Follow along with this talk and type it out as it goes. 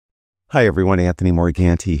Hi everyone, Anthony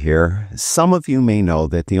Morganti here. Some of you may know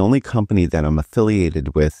that the only company that I'm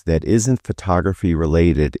affiliated with that isn't photography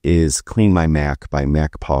related is CleanMyMac by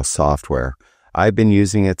MacPaw Software. I've been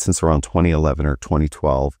using it since around 2011 or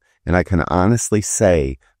 2012, and I can honestly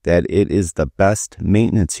say that it is the best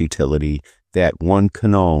maintenance utility that one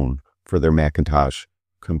can own for their Macintosh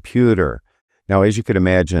computer. Now, as you can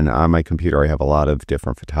imagine, on my computer I have a lot of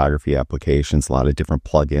different photography applications, a lot of different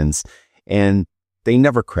plugins, and they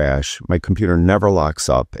never crash. My computer never locks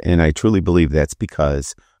up, and I truly believe that's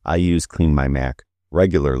because I use CleanMyMac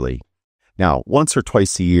regularly. Now, once or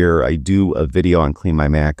twice a year, I do a video on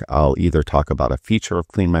CleanMyMac. I'll either talk about a feature of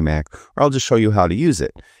CleanMyMac, or I'll just show you how to use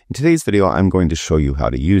it. In today's video, I'm going to show you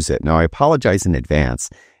how to use it. Now, I apologize in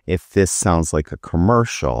advance if this sounds like a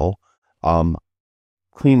commercial.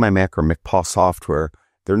 CleanMyMac or MacPaw Software,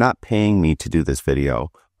 they're not paying me to do this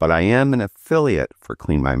video, but I am an affiliate for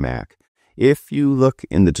CleanMyMac. If you look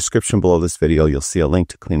in the description below this video, you'll see a link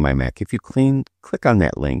to CleanMyMac. If you click on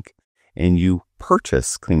that link and you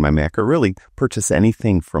purchase CleanMyMac, or really purchase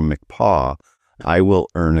anything from MacPaw, I will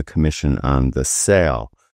earn a commission on the sale.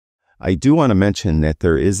 I do want to mention that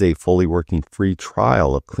there is a fully working free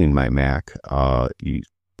trial of CleanMyMac. You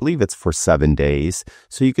believe it's for 7 days,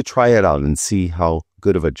 so you could try it out and see how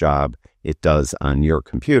good of a job it does on your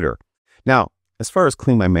computer. Now, as far as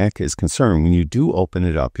CleanMyMac is concerned, when you do open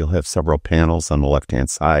it up, you'll have several panels on the left-hand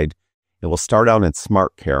side. It will start out in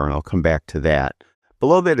Smart Care, and I'll come back to that.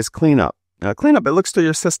 Below that is Cleanup. Now, Cleanup, it looks through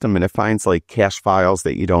your system, and it finds like cache files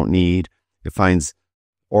that you don't need. It finds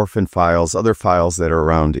orphan files, other files that are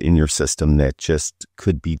around in your system that just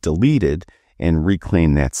could be deleted and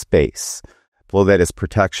reclaim that space. Below that is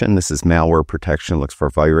Protection. This is malware protection. It looks for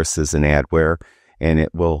viruses and adware, and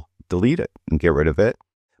it will delete it and get rid of it.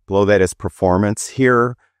 Below that is Performance.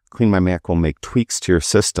 Here, CleanMyMac will make tweaks to your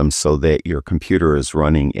system so that your computer is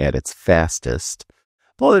running at its fastest.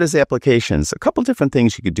 Below that is Applications. A couple different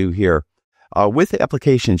things you could do here. With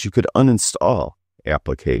Applications, you could uninstall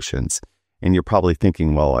applications. And you're probably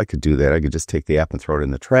thinking, well, I could do that. I could just take the app and throw it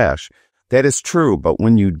in the trash. That is true, but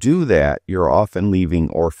when you do that, you're often leaving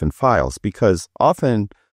orphan files, because often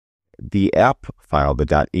the app file,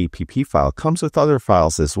 the .app file, comes with other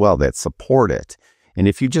files as well that support it. And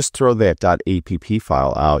if you just throw that .app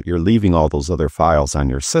file out, you're leaving all those other files on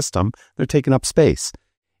your system. They're taking up space.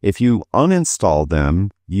 If you uninstall them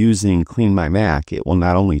using CleanMyMac, it will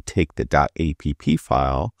not only take the .app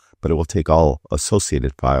file, but it will take all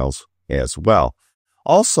associated files as well.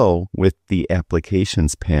 Also, with the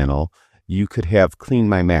Applications panel, you could have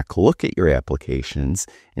CleanMyMac look at your applications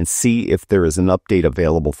and see if there is an update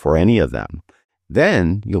available for any of them.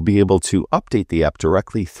 Then you'll be able to update the app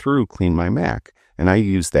directly through CleanMyMac. And I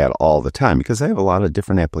use that all the time because I have a lot of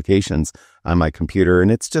different applications on my computer,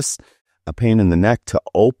 and it's just a pain in the neck to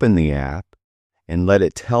open the app and let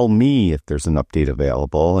it tell me if there's an update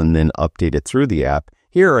available and then update it through the app.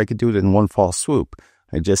 Here, I could do it in one fall swoop.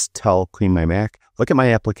 I just tell CleanMyMac, look at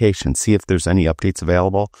my application, see if there's any updates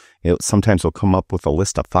available. It sometimes will come up with a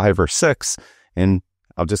list of 5 or 6, and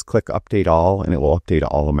I'll just click Update All, and it will update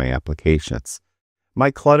all of my applications.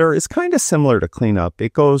 My Clutter is kind of similar to Cleanup.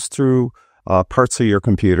 It goes through parts of your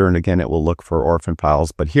computer, and again, it will look for orphan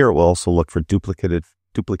files, but here it will also look for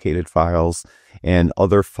duplicated files and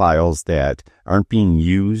other files that aren't being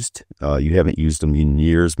used. You haven't used them in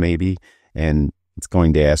years maybe, and it's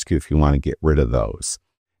going to ask you if you want to get rid of those.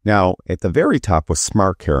 Now, at the very top was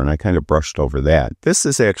Smart Care, and I kind of brushed over that. This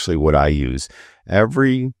is actually what I use.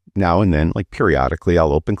 Every now and then, like periodically,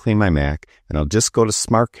 I'll open CleanMyMac, and I'll just go to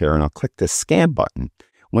Smart Care, and I'll click the Scan button.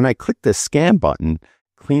 When I click the Scan button,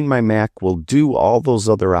 CleanMyMac will do all those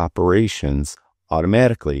other operations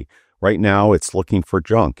automatically. Right now, it's looking for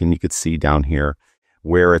junk, and you could see down here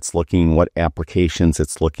where it's looking, what applications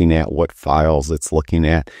it's looking at, what files it's looking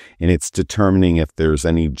at, and it's determining if there's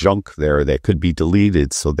any junk there that could be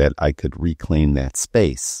deleted so that I could reclaim that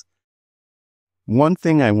space. One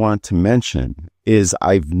thing I want to mention is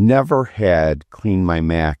I've never had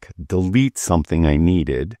CleanMyMac delete something I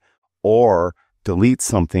needed or delete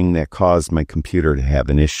something that caused my computer to have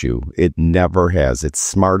an issue. It never has. It's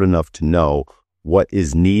smart enough to know what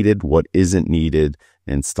is needed, what isn't needed,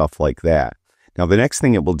 and stuff like that. Now, the next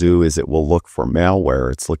thing it will do is it will look for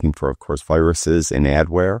malware. It's looking for, of course, viruses and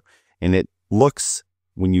adware. And it looks,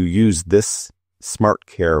 when you use this Smart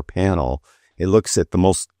Care panel, it looks at the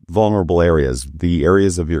most vulnerable areas, the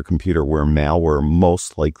areas of your computer where malware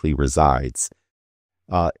most likely resides.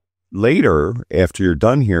 Later, after you're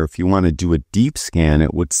done here, if you want to do a deep scan,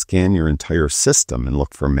 it would scan your entire system and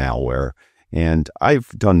look for malware. And I've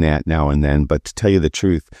done that now and then, but to tell you the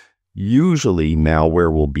truth, Usually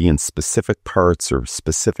malware will be in specific parts or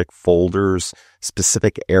specific folders,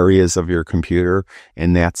 specific areas of your computer,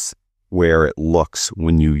 and that's where it looks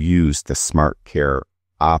when you use the Smart Care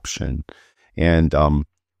option. And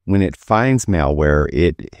when it finds malware,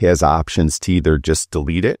 it has options to either just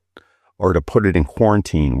delete it or to put it in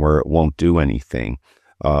quarantine where it won't do anything.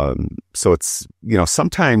 So it's,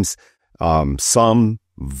 sometimes some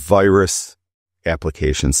virus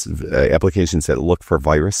applications that look for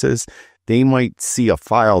viruses, they might see a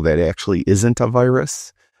file that actually isn't a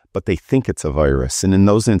virus, but they think it's a virus. And in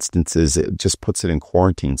those instances, it just puts it in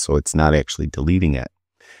quarantine, so it's not actually deleting it.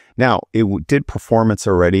 Now, it did performance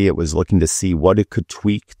already. It was looking to see what it could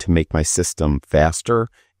tweak to make my system faster,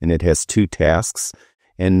 and it has 2 tasks.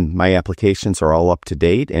 And my applications are all up to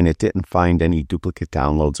date, and it didn't find any duplicate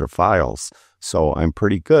downloads or files. So I'm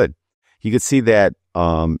pretty good. You can see that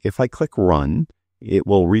if I click Run, it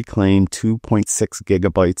will reclaim 2.6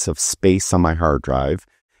 gigabytes of space on my hard drive.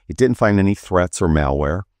 It didn't find any threats or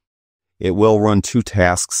malware. It will run 2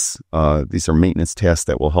 tasks. These are maintenance tasks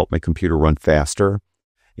that will help my computer run faster.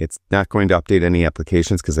 It's not going to update any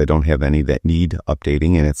applications because I don't have any that need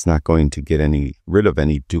updating, and it's not going to get rid of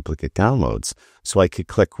any duplicate downloads. So I could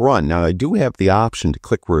click Run. Now, I do have the option to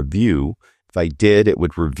click Review. If I did, it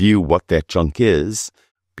would review what that junk is,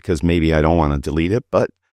 because maybe I don't want to delete it. But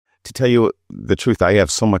to tell you the truth, I have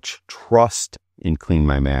so much trust in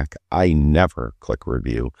CleanMyMac, I never click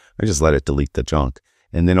Review. I just let it delete the junk.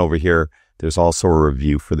 And then over here, there's also a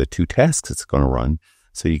review for the 2 tasks it's going to run,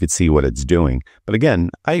 so you could see what it's doing. But again,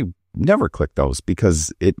 I never click those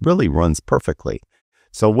because it really runs perfectly.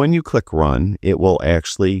 So when you click Run, it will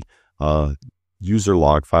actually user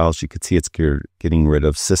log files. You could see it's getting rid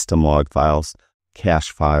of system log files,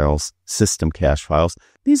 cache files, system cache files.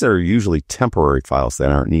 These are usually temporary files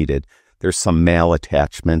that aren't needed. There's some mail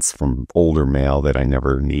attachments from older mail that I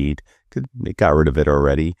never need. It got rid of it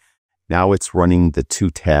already. Now it's running the 2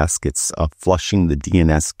 tasks. It's flushing the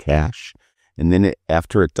DNS cache. And then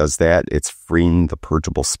after it does that, it's freeing the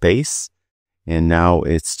purgeable space. And now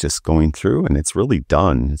it's just going through, and it's really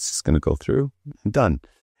done. It's just going to go through and done.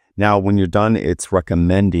 Now, when you're done, it's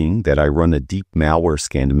recommending that I run a deep malware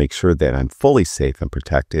scan to make sure that I'm fully safe and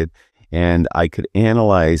protected. And I could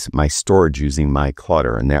analyze my storage using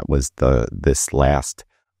MyClutter. And that was this last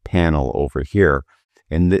panel over here.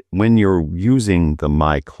 And when you're using the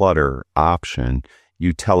MyClutter option,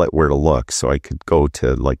 you tell it where to look. So I could go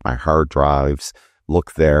to like my hard drives,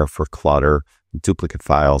 look there for clutter, duplicate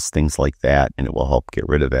files, things like that, and it will help get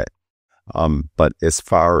rid of it. But as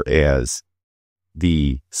far as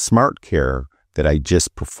the Smart Care that I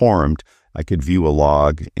just performed, I could view a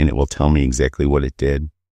log and it will tell me exactly what it did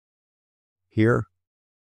here.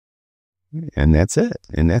 And that's it.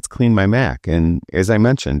 And that's CleanMyMac. And as I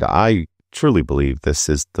mentioned, I truly believe this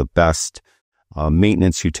is the best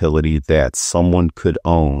maintenance utility that someone could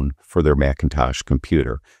own for their Macintosh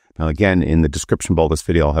computer. Now, again, in the description below this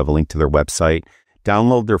video, I'll have a link to their website.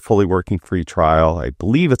 Download their fully working free trial. I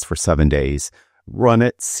believe it's for 7 days. Run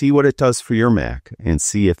it, see what it does for your Mac, and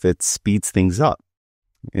see if it speeds things up.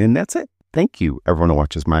 And that's it. Thank you, everyone who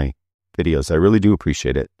watches my videos. I really do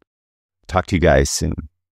appreciate it. Talk to you guys soon.